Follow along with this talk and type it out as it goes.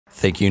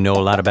Think you know a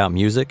lot about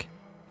music?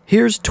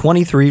 Here's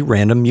 23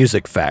 random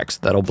music facts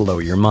that'll blow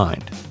your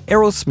mind.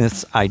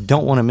 Aerosmith's I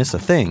Don't Want to Miss a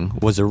Thing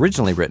was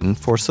originally written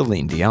for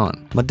Celine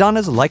Dion.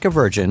 Madonna's Like a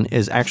Virgin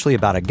is actually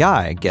about a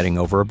guy getting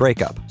over a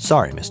breakup.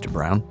 Sorry, Mr.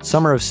 Brown.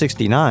 Summer of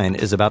 '69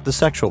 is about the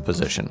sexual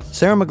position.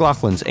 Sarah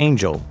McLachlan's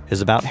Angel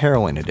is about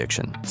heroin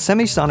addiction.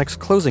 Semisonic's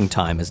Closing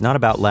Time is not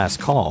about Last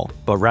Call,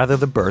 but rather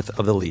the birth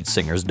of the lead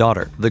singer's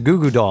daughter. The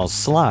Goo Goo Dolls'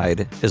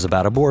 Slide is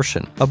about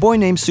abortion. A Boy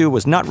Named Sue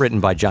was not written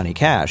by Johnny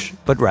Cash,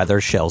 but rather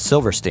Shel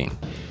Silverstein.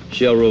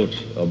 Shel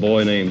wrote A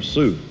Boy Named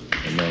Sue,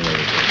 among other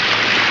things.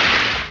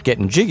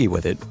 Getting Jiggy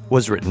With It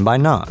was written by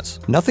Nas.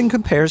 Nothing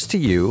Compares to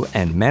You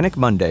and Manic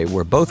Monday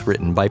were both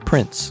written by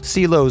Prince.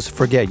 CeeLo's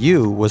Forget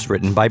You was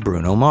written by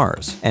Bruno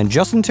Mars. And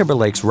Justin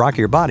Timberlake's Rock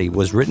Your Body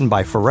was written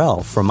by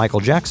Pharrell for Michael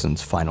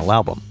Jackson's final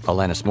album.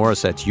 Alanis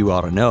Morissette's You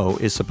Oughta Know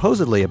is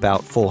supposedly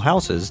about Full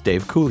House's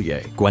Dave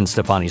Coulier. Gwen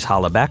Stefani's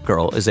Holla Back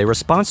Girl is a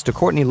response to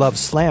Courtney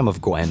Love's slam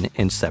of Gwen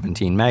in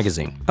Seventeen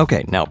magazine.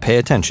 Okay, now pay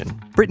attention.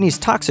 Britney's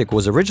Toxic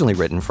was originally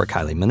written for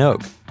Kylie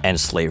Minogue, and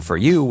Slave for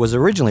You was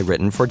originally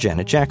written for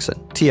Janet Jackson.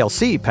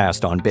 TLC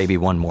passed on Baby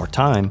One More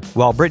Time,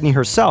 while Britney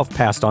herself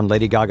passed on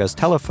Lady Gaga's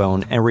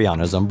Telephone and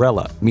Rihanna's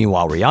Umbrella.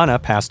 Meanwhile,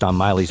 Rihanna passed on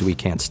Miley's We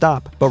Can't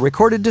Stop, but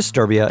recorded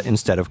Disturbia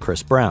instead of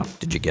Chris Brown.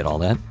 Did you get all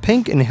that?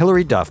 Pink and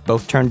Hilary Duff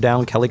both turned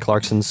down Kelly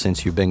Clarkson's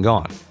Since You've Been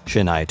Gone.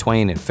 Shania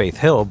Twain and Faith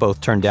Hill both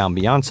turned down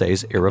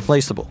Beyoncé's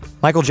Irreplaceable.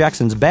 Michael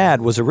Jackson's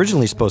Bad was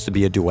originally supposed to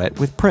be a duet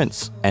with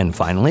Prince. And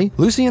finally,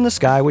 Lucy in the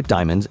Sky with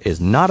Diamonds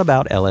is not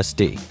about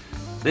LSD.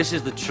 This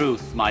is the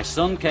truth. My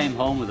son came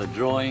home with a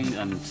drawing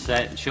and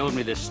showed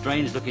me this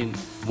strange-looking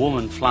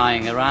woman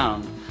flying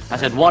around. I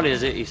said, "What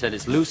is it?" He said,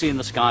 "It's Lucy in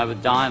the Sky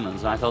with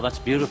Diamonds." And I thought, that's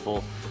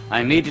beautiful. I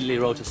immediately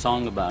wrote a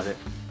song about it.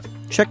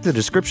 Check the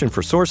description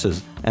for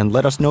sources and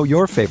let us know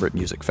your favorite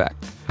music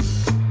fact.